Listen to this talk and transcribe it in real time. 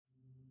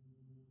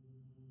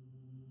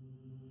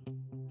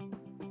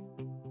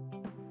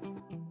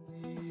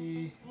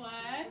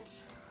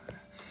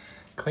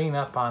clean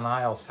up on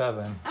aisle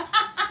 7.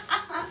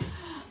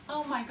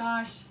 Oh my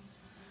gosh.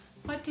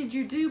 What did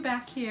you do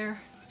back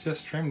here?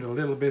 Just trimmed a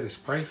little bit of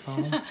spray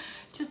foam.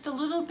 Just a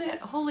little bit.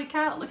 Holy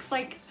cow, it looks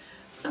like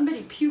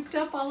somebody puked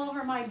up all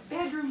over my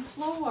bedroom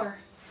floor.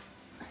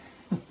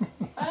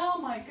 Oh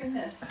my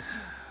goodness.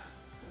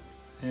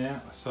 Yeah,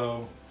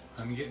 so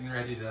I'm getting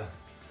ready to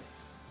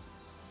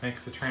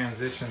make the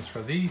transitions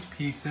for these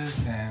pieces,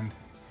 and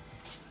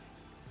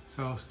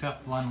so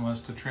step 1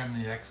 was to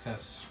trim the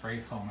excess spray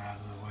foam out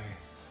of the way.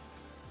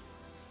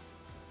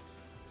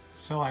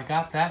 So I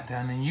got that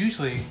done, and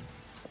usually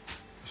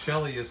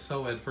Shelley is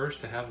so adverse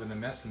to having a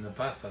mess in the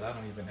bus that I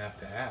don't even have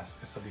to ask.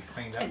 This will be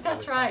cleaned up.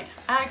 That's right.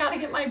 I gotta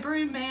get my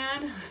broom,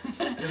 man.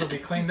 It'll be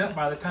cleaned up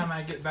by the time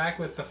I get back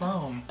with the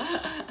foam.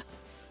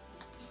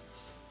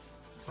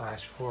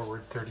 Flash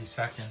forward 30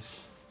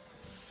 seconds.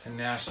 And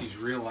now she's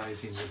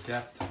realizing the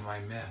depth of my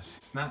mess.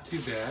 Not too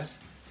bad.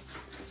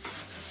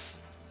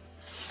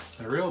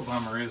 The real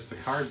bummer is the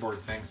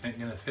cardboard things ain't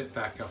gonna fit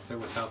back up there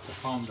without the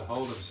foam to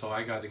hold them, so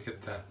I gotta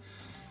get that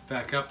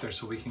back up there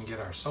so we can get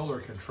our solar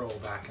control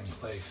back in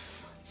place.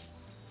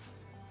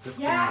 It's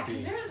yeah,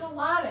 because there's a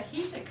lot of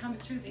heat that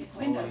comes through these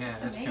windows. Yeah,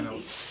 it's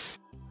amazing.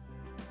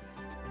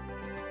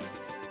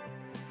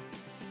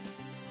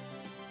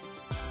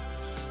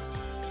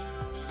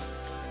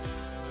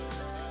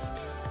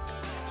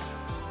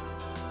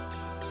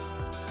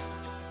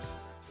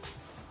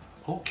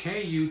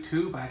 Okay,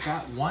 YouTube, I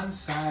got one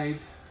side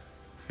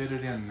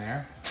fitted in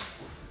there.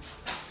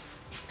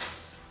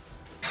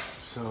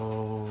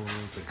 So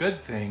the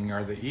good thing,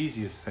 or the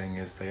easiest thing,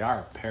 is they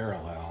are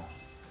parallel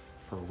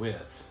for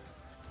width.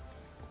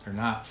 They're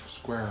not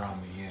square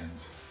on the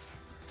ends.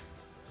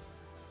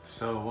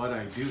 So what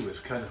I do is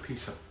cut a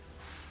piece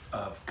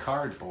of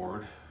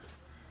cardboard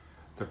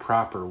the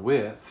proper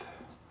width,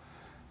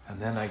 and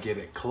then I get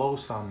it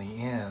close on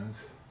the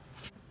ends.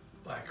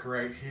 Like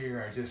right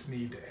here, I just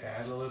need to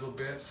add a little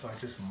bit, so I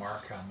just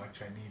mark how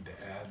much I need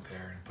to add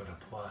there and put a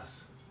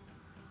plus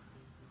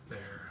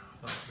there,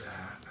 like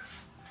that.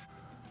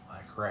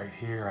 Like right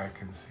here, I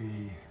can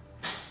see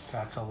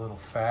that's a little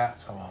fat,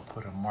 so I'll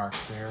put a mark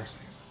there.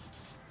 So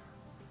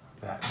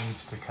that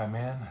needs to come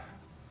in.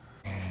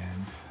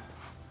 And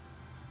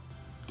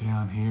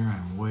down here,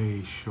 I'm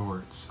way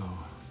short, so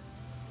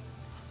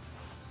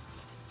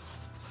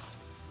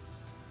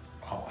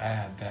I'll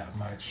add that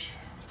much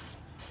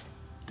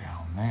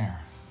down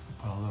there.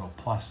 Put a little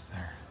plus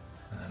there.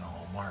 And then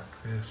I'll mark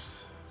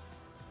this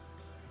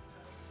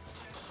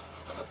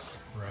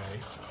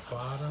right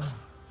bottom,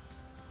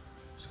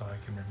 so I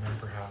can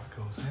remember how it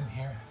goes in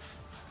here.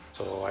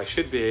 So I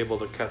should be able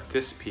to cut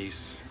this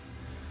piece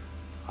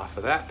off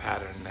of that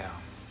pattern now.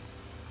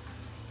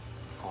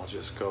 I'll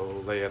just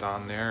go lay it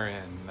on there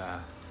and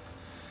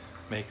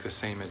make the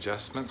same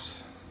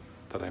adjustments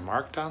that I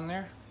marked on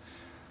there.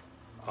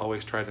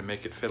 Always try to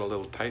make it fit a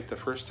little tight the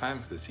first time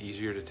because it's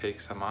easier to take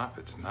some off.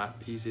 It's not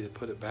easy to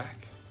put it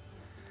back.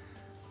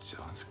 So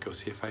let's go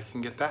see if I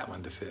can get that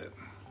one to fit.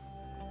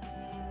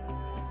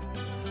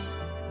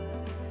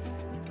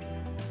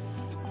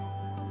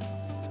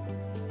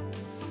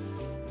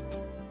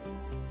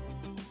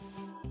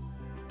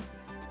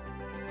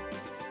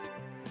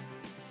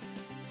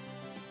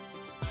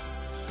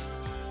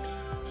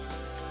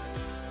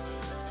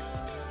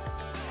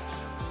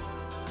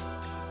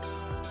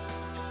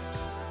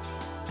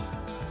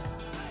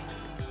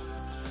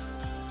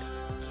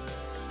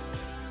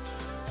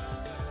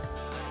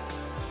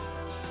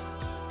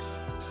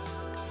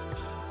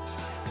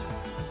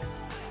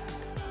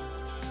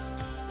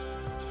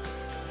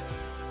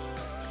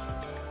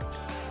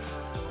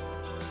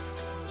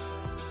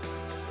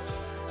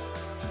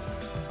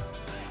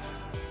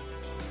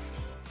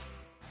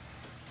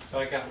 So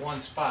I got one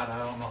spot, I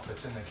don't know if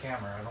it's in the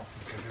camera, I don't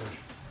think I do.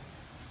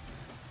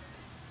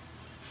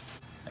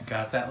 I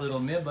got that little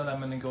nib, but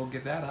I'm gonna go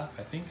get that off.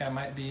 I think I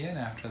might be in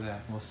after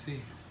that, we'll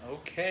see.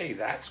 Okay,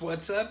 that's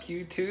what's up,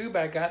 YouTube.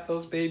 I got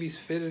those babies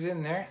fitted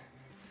in there.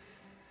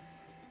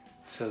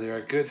 So they're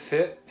a good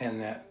fit in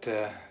that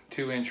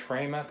 2-inch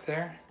frame up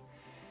there.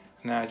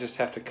 Now I just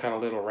have to cut a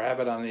little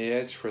rabbet on the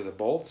edge for the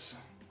bolts,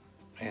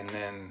 and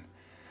then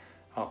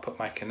I'll put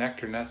my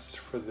connector nuts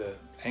for the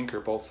anchor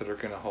bolts that are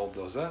gonna hold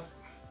those up,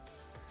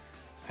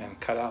 and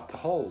cut out the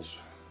holes.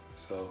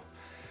 So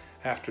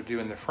after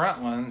doing the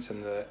front ones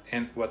and the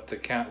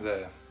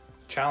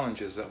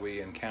challenges that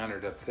we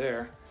encountered up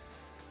there,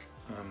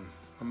 I'm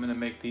gonna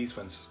make these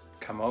ones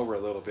come over a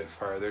little bit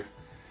farther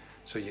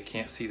so you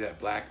can't see that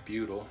black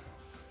butyl,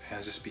 and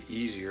it'll just be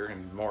easier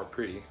and more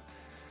pretty.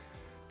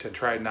 To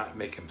try not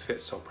make them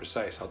fit so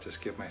precise, I'll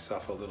just give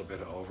myself a little bit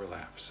of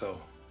overlap.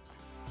 So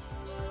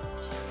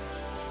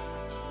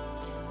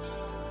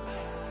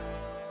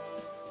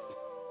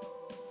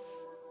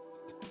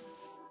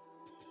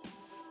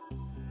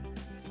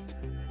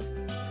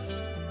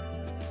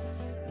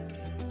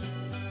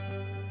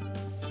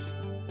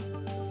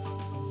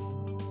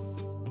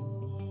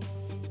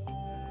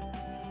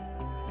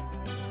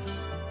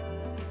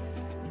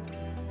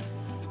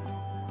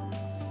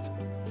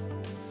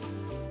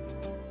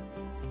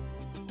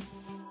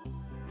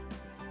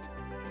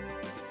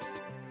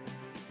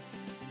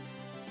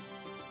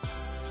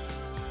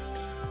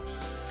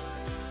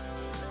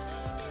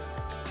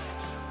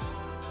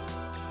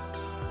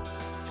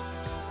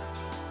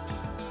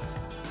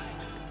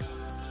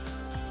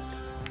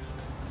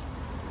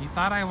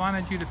thought I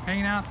wanted you to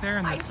paint out there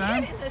in the sun? I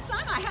did in the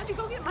sun. I had to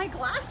go get my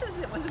glasses.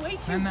 It was way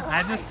too And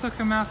bright. I just took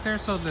them out there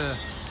so the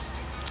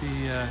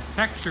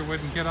texture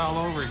wouldn't get all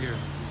over here.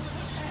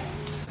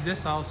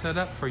 This all set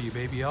up for you,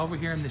 baby. Over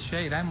here in the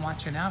shade, I'm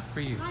watching out for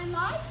you. I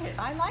like it.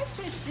 I like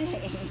this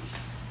shade.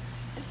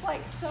 It's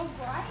like so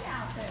bright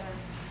out there.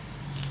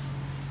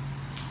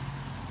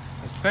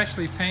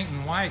 Especially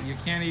painting white, you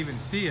can't even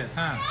see it,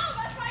 huh? Yeah,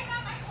 that's why I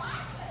got my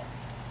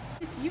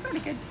glasses. You got a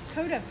good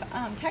coat of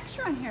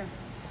texture on here.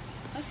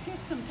 Let's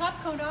get some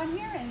top coat on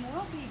here and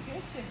we'll be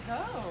good to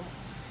go.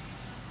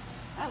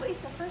 At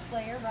least the first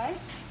layer, right?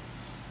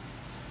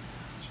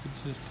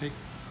 Should just take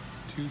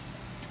two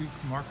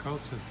more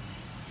coats of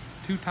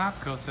 2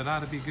 top coats. It ought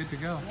to be good to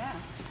go. Yeah.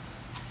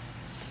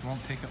 It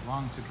won't take it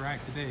long to dry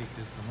today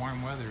because the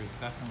warm weather is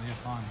definitely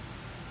upon us.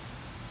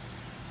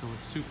 So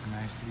it's super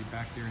nice to be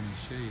back there in the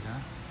shade, huh?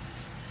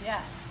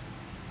 Yes.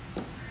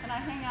 Can I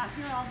hang out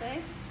here all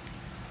day?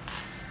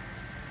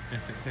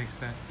 If it takes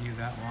you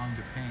that long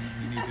to paint,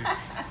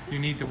 you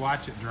need to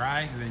watch it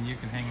dry, then you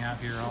can hang out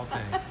here all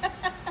day.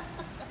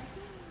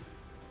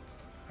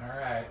 All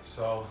right,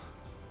 so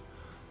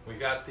we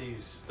got the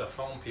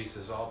foam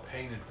pieces all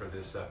painted for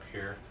this up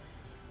here.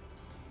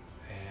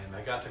 And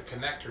I got the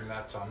connector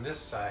nuts on this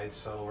side,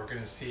 so we're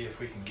gonna see if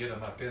we can get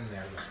them up in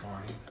there this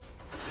morning.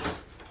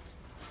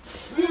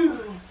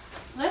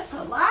 Let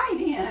the light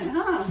in,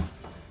 huh?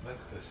 Let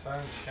the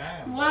sun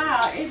shine.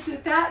 Wow,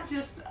 that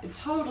just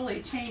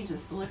totally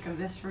changes the look of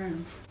this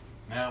room.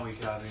 Now we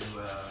got to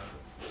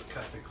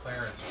cut the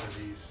clearance for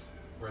these,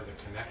 where the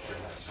connector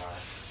nuts are.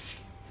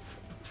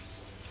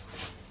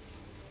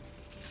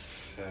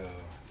 So,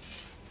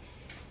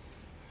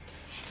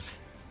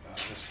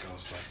 this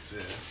goes like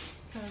this.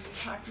 So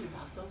you're talking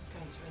about those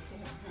guys right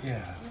there.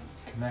 Yeah,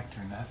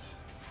 connector nuts.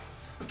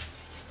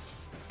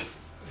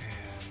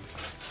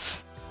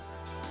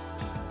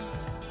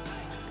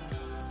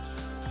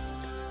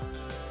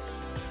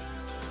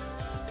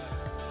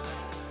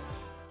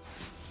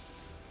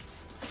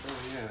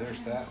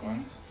 There's that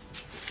one.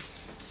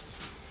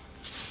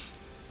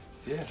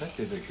 Yeah, that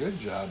did a good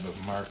job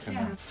of marking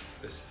them.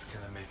 This is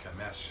gonna make a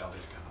mess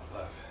Shelley's gonna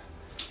love.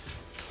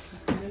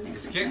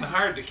 It's getting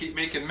hard to keep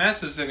making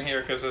messes in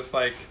here because it's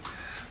like,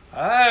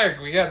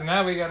 we got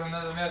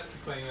another mess to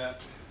clean up.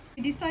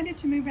 We decided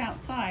to move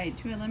outside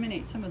to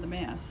eliminate some of the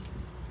mess.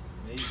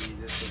 Maybe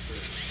this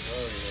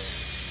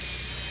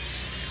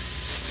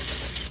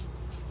is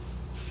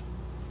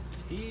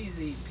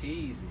easy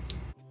peasy.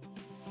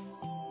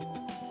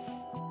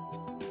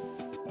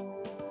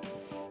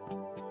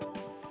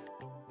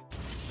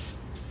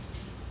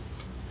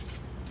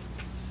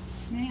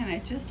 Man, I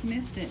just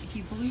missed it.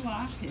 He blew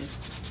off his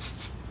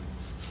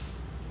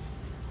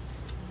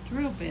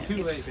drill bit.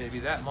 Too late, baby.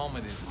 That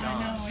moment is gone.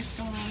 I know, it's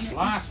gone.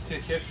 Lost to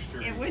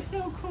history. It was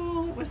so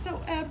cool. It was so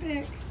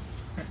epic.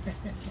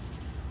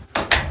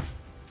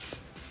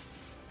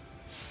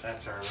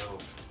 That's our little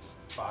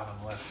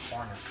bottom left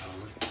corner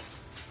code.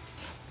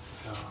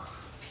 So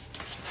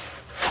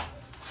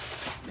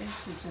They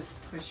should just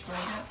push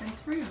right up and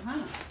through,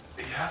 huh?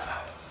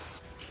 yeah.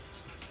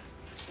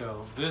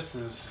 So this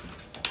is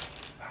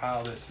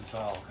how this is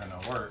all gonna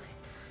work.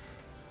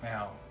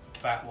 Now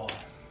that will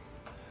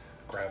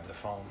grab the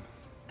foam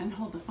and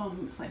hold the foam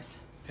in place.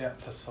 Yeah,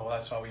 so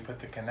that's why we put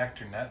the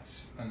connector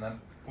nuts, and then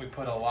we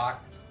put a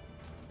lock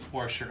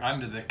washer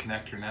under the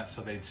connector nuts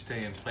so they'd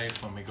stay in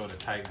place when we go to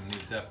tighten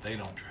these up. They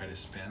don't try to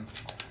spin.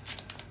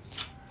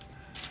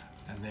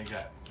 And they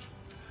got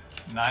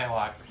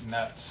nylock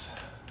nuts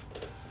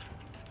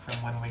from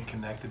when we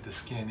connected the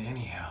skin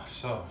anyhow.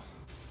 So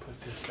put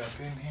this up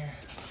in here.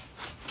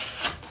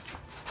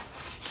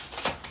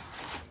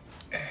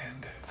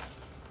 And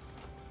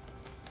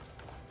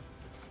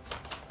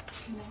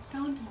connect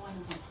onto one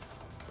of them.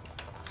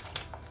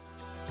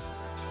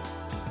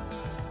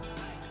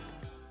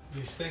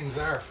 These things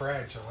are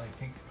fragile, I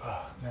think.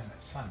 Oh man,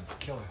 that sun is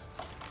killer.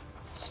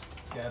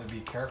 You gotta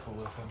be careful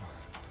with them.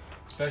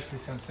 Especially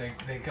since they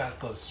got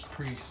those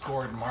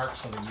pre-scored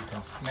marks so that you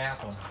can snap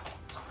them.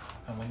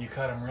 And when you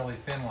cut them really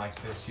thin like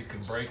this, you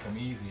can break them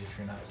easy if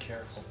you're not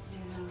careful.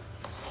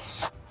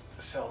 Yeah.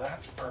 So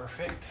that's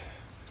perfect.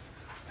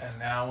 And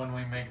now when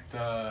we make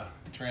the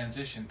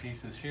transition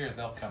pieces here,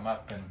 they'll come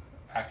up and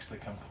actually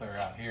come clear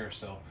out here.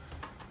 So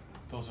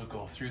those will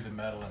go through the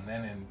metal and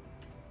then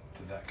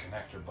into that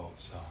connector bolt.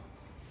 So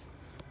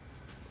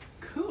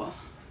cool.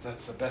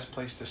 That's the best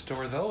place to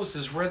store those,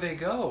 is where they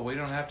go. We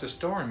don't have to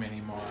store them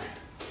anymore.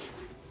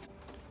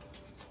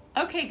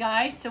 Okay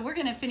guys, so we're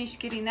gonna finish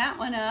getting that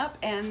one up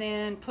and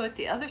then put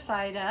the other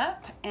side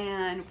up,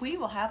 and we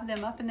will have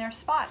them up in their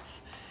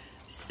spots.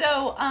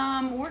 So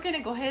we're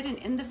gonna go ahead and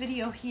end the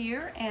video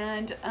here,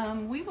 and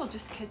we will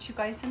just catch you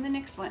guys in the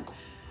next one.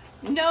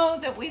 Know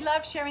that we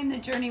love sharing the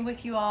journey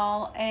with you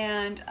all,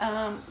 and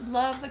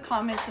love the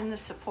comments and the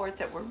support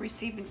that we're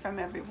receiving from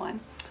everyone.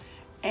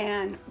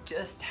 And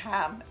just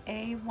have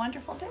a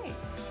wonderful day.